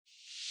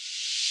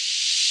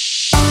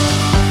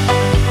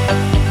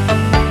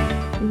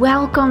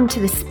Welcome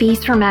to the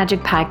Space for Magic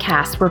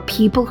podcast, where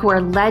people who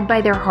are led by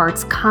their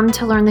hearts come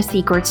to learn the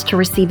secrets to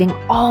receiving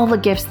all the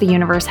gifts the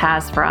universe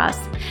has for us.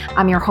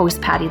 I'm your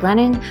host, Patty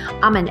Lennon.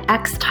 I'm an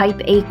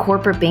ex-Type A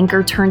corporate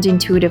banker turned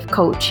intuitive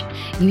coach.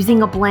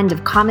 Using a blend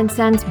of common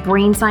sense,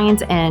 brain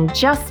science, and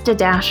just a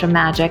dash of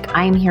magic,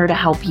 I am here to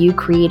help you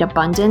create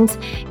abundance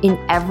in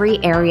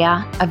every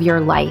area of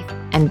your life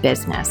and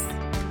business.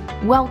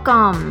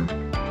 Welcome.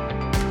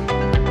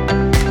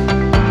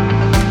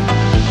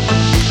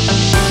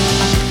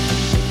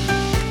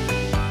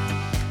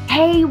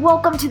 Hey,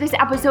 welcome to this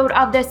episode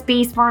of the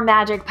Space for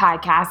Magic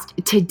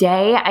podcast.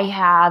 Today, I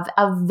have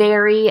a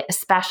very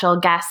special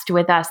guest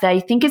with us that I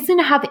think is going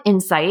to have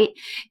insight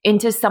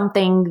into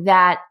something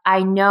that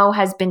I know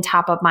has been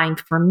top of mind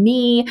for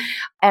me,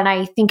 and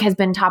I think has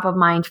been top of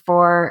mind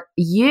for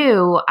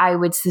you, I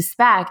would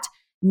suspect,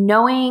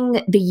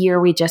 knowing the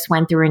year we just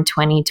went through in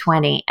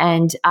 2020.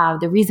 And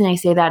the reason I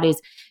say that is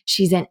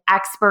she's an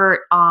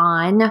expert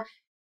on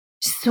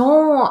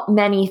so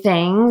many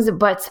things,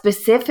 but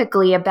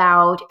specifically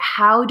about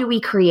how do we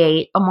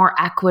create a more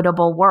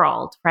equitable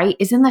world, right?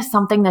 Isn't this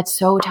something that's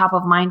so top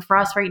of mind for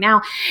us right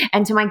now?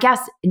 And so my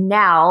guest,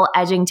 Nell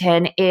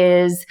Edgington,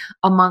 is,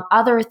 among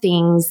other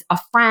things, a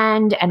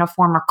friend and a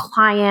former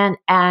client.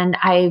 And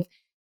I've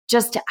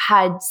just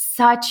had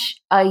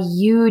such a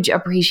huge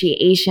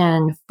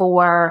appreciation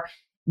for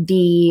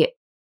the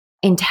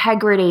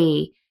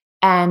integrity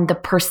and the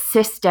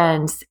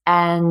persistence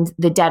and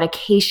the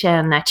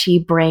dedication that she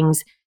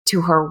brings to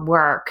her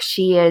work.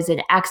 She is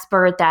an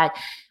expert that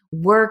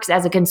works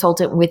as a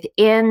consultant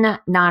within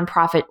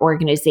nonprofit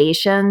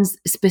organizations,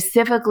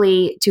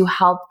 specifically to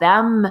help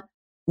them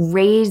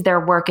raise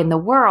their work in the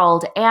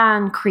world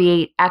and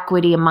create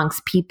equity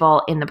amongst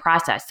people in the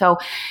process. So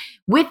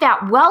with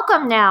that,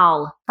 welcome,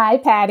 Nell. Hi,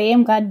 Patty.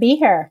 I'm glad to be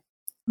here.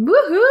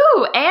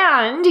 Woohoo!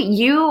 And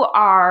you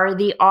are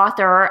the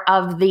author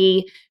of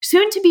the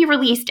soon to be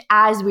released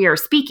as we are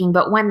speaking,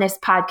 but when this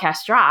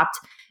podcast dropped,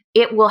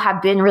 it will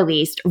have been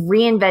released,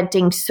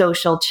 Reinventing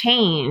Social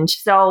Change.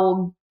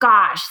 So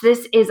gosh,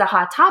 this is a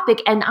hot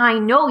topic. And I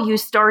know you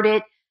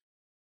started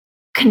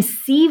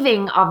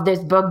conceiving of this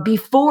book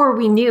before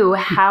we knew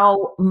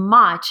how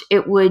much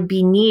it would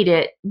be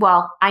needed.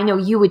 Well, I know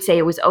you would say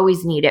it was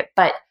always needed,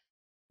 but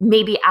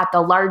maybe at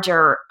the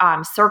larger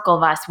circle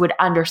of us would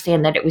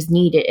understand that it was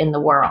needed in the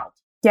world.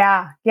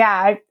 Yeah.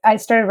 I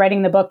started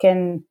writing the book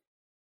in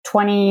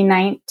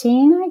 2019,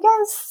 I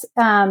guess.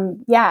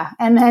 And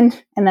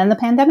then the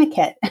pandemic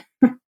hit.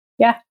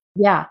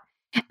 Yeah.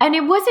 And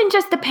it wasn't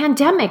just the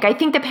pandemic. I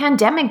think the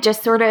pandemic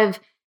just sort of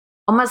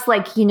almost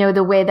like,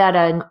 the way that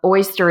an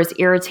oyster is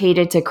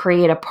irritated to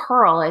create a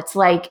pearl. It's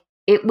like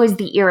it was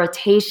the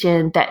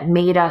irritation that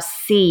made us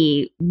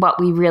see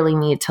what we really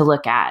need to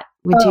look at.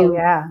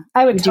 Yeah,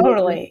 I would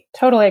totally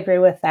agree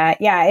with that.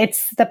 Yeah,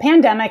 it's the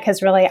pandemic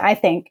has really, I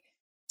think,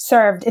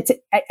 served.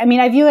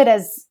 I view it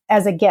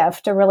as a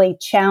gift, a really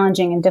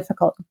challenging and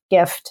difficult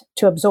gift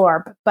to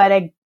absorb, but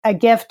a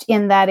gift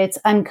in that it's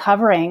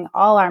uncovering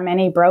all our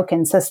many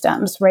broken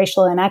systems,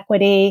 racial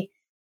inequity,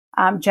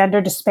 gender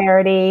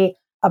disparity,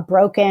 a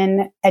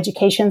broken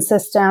education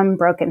system,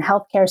 broken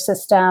healthcare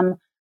system,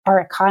 our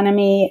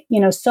economy.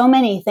 So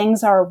many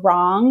things are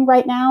wrong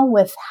right now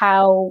with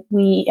how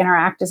we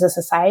interact as a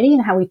society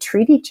and how we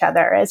treat each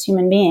other as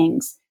human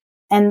beings.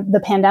 And the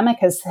pandemic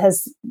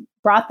has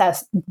brought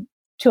that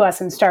to us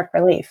in stark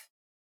relief.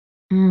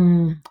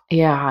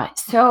 Yeah.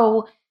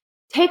 So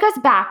take us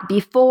back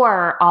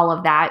before all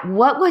of that.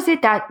 What was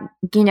it that,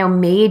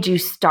 made you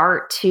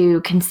start to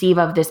conceive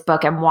of this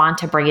book and want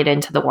to bring it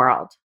into the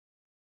world?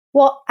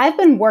 Well, I've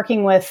been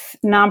working with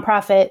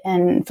nonprofit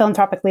and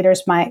philanthropic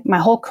leaders my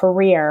whole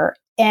career.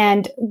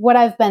 And what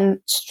I've been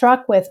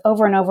struck with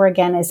over and over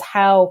again is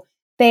how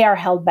they are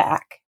held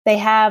back. They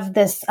have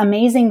this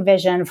amazing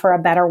vision for a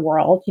better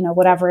world,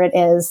 whatever it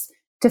is,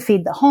 to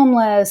feed the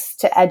homeless,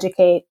 to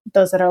educate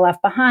those that are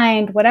left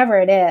behind, whatever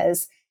it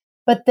is.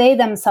 But they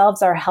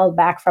themselves are held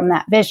back from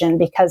that vision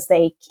because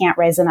they can't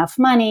raise enough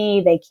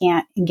money. They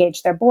can't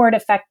engage their board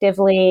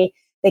effectively.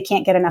 They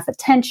can't get enough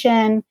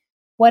attention.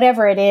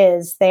 Whatever it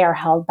is, they are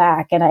held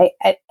back. And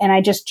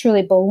I just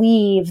truly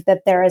believe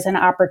that there is an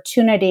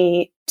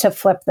opportunity to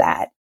flip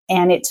that.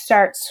 And it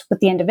starts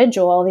with the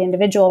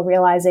individual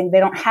realizing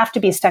they don't have to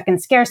be stuck in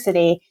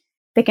scarcity.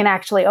 They can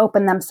actually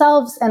open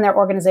themselves and their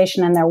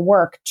organization and their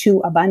work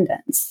to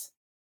abundance.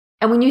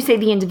 And when you say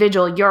the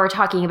individual, you're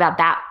talking about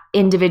that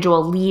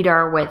individual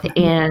leader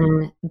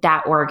within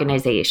that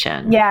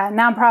organization. Yeah,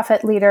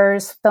 nonprofit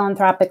leaders,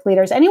 philanthropic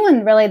leaders,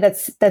 anyone really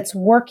that's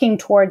working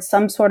towards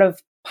some sort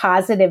of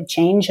positive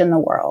change in the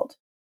world.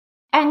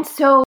 And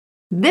so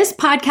this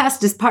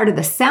podcast is part of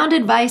the Sound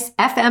Advice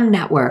FM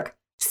network.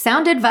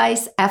 Sound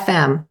Advice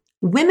FM,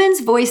 women's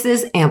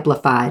voices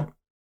amplified.